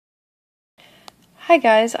Hi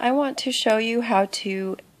guys, I want to show you how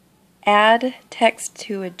to add text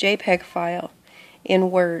to a JPEG file in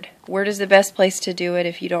Word. Word is the best place to do it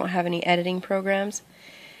if you don't have any editing programs,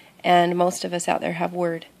 and most of us out there have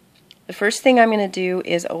Word. The first thing I'm going to do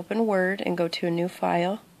is open Word and go to a new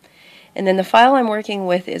file, and then the file I'm working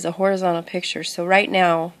with is a horizontal picture. So right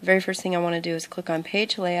now, the very first thing I want to do is click on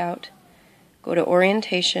Page Layout, go to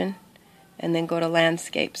Orientation, and then go to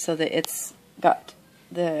Landscape so that it's got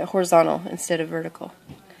the horizontal instead of vertical.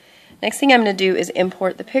 Next thing I'm going to do is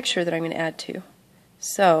import the picture that I'm going to add to.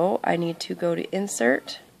 So I need to go to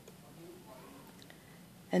Insert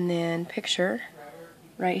and then Picture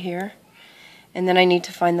right here, and then I need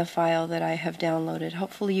to find the file that I have downloaded.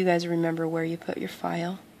 Hopefully you guys remember where you put your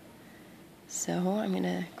file. So I'm going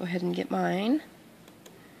to go ahead and get mine.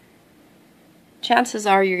 Chances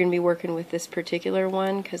are you're going to be working with this particular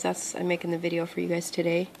one because I'm making the video for you guys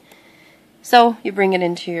today. So you bring it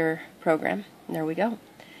into your program, and there we go.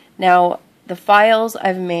 Now the files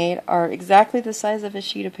I've made are exactly the size of a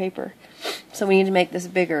sheet of paper, so we need to make this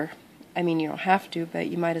bigger. I mean, you don't have to, but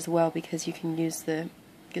you might as well because you can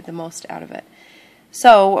get the most out of it.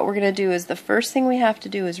 So what we're going to do is the first thing we have to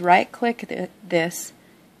do is right click this,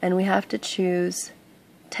 and we have to choose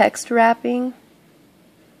text wrapping,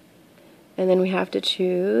 and then we have to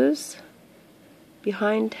choose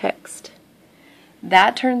behind text.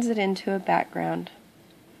 That turns it into a background.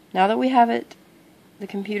 Now that we have it, the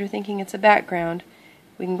computer thinking it's a background,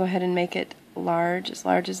 we can go ahead and make it large as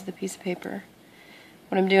the piece of paper.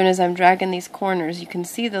 What I'm doing is I'm dragging these corners. You can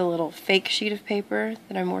see the little fake sheet of paper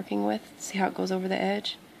that I'm working with. See how it goes over the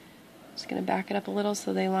edge? Just going to back it up a little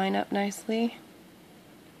so they line up nicely.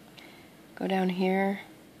 Go down here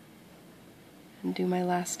and do my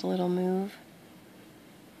last little move.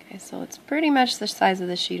 Okay, so it's pretty much the size of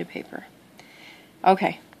the sheet of paper.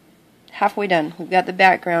 Okay, halfway done. We've got the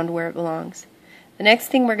background where it belongs. The next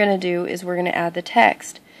thing we're going to do is we're going to add the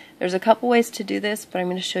text. There's a couple ways to do this, but I'm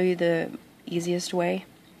going to show you the easiest way.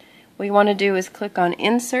 What you want to do is click on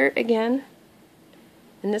Insert again,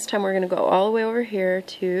 and this time we're going to go all the way over here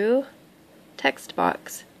to Text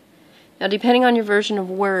Box. Now depending on your version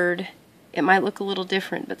of Word, it might look a little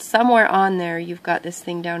different, but somewhere on there you've got this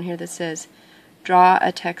thing down here that says Draw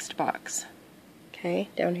a Text Box. Okay,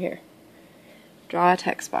 down here. Draw a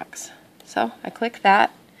text box. So I click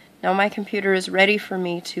that. Now my computer is ready for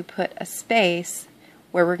me to put a space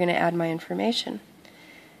where we're going to add my information.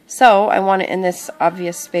 So I want it in this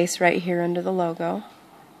obvious space right here under the logo.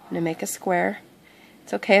 I'm going to make a square.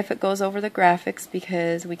 It's okay if it goes over the graphics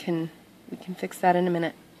because we can fix that in a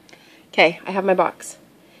minute. Okay, I have my box.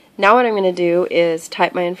 Now what I'm going to do is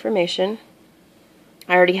type my information.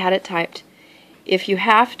 I already had it typed. If you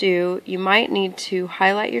have to, you might need to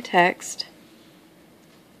highlight your text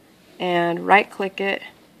and right click it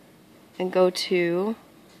and go to,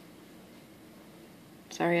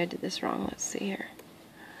 sorry I did this wrong, let's see here.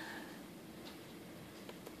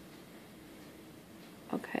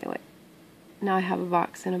 Okay, wait, now I have a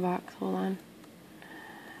box in a box, hold on.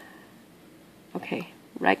 Okay,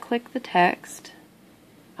 right click the text.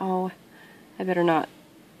 Oh, I better not.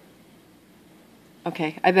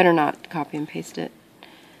 Okay, I better not copy and paste it.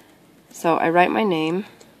 So I write my name,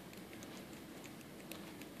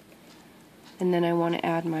 and then I want to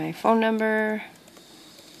add my phone number,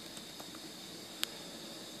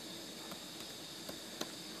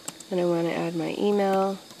 and I want to add my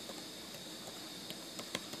email,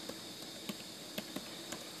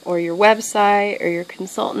 or your website, or your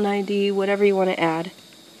consultant ID, whatever you want to add.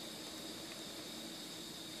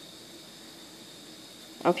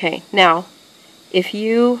 Okay, now, if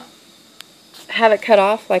you have it cut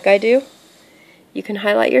off like I do, you can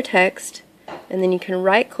highlight your text, and then you can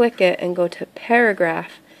right click it and go to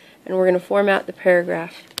Paragraph, and we're going to format the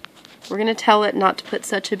paragraph. We're going to tell it not to put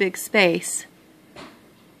such a big space,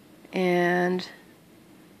 and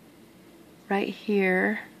right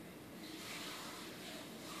here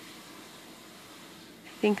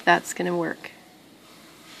I think that's going to work.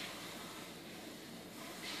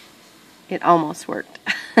 It almost worked.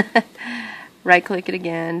 Right click it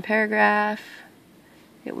again, Paragraph,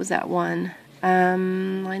 it was at 1,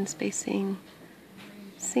 line spacing,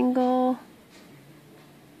 single,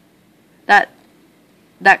 that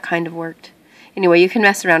kind of worked. Anyway, you can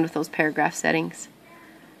mess around with those paragraph settings.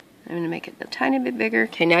 I'm going to make it a tiny bit bigger.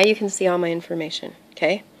 Okay, now you can see all my information.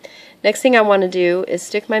 Okay, next thing I want to do is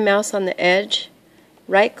stick my mouse on the edge,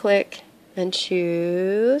 right click, and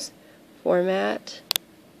choose Format.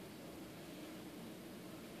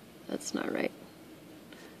 That's not right.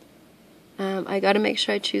 I got to make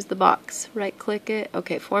sure I choose the box. Right click it.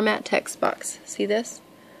 Okay, Format Text Box. See this?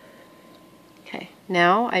 Okay,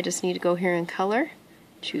 now I just need to go here in Color,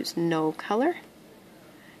 choose no color.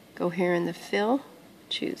 Go here in the fill,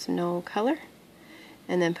 choose no color,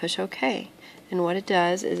 and then push OK. And what it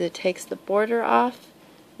does is it takes the border off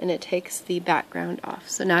and it takes the background off.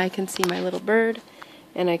 So now I can see my little bird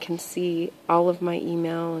and I can see all of my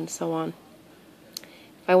email and so on.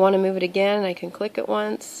 If I want to move it again, I can click it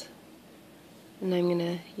once, and I'm going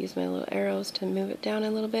to use my little arrows to move it down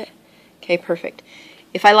a little bit. Okay, perfect.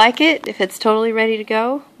 If I like it, if it's totally ready to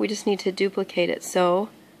go, we just need to duplicate it. So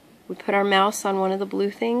we put our mouse on one of the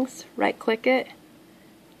blue things, right click it,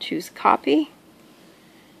 choose copy,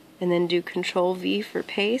 and then do Control V for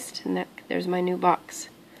paste, and there's my new box.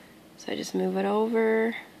 So I just move it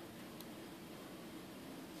over.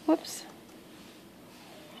 Whoops.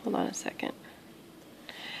 Hold on a second.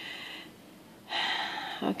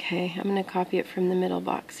 Okay, I'm going to copy it from the middle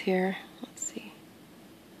box here. Let's see.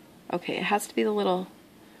 Okay, it has to be the little,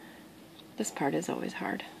 this part is always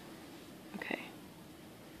hard. Okay.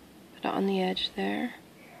 Put it on the edge there.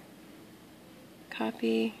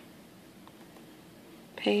 Copy.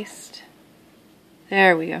 Paste.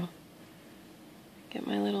 There we go. Get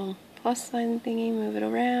my little plus sign thingy, move it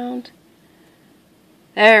around.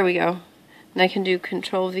 There we go. And I can do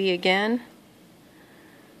Control V again.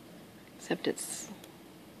 Except it's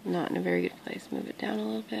not in a very good place. Move it down a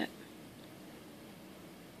little bit.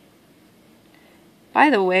 By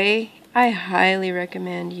the way, I highly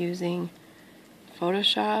recommend using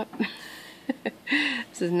Photoshop.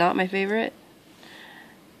 This is not my favorite.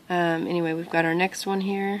 Anyway, we've got our next one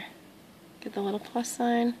here. Get the little plus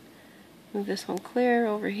sign. Move this one clear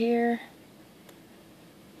over here.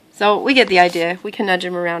 So we get the idea. We can nudge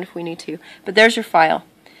them around if we need to. But there's your file.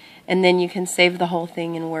 And then you can save the whole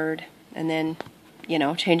thing in Word. And then, you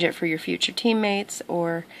know, change it for your future teammates,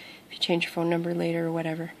 or if you change your phone number later or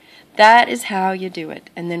whatever. That is how you do it.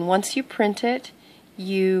 And then once you print it,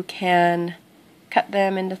 you can cut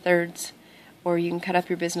them into thirds, or you can cut up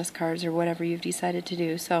your business cards or whatever you've decided to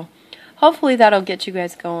do. So hopefully that'll get you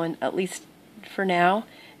guys going, at least for now,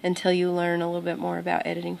 until you learn a little bit more about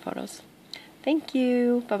editing photos. Thank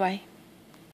you. Bye-bye.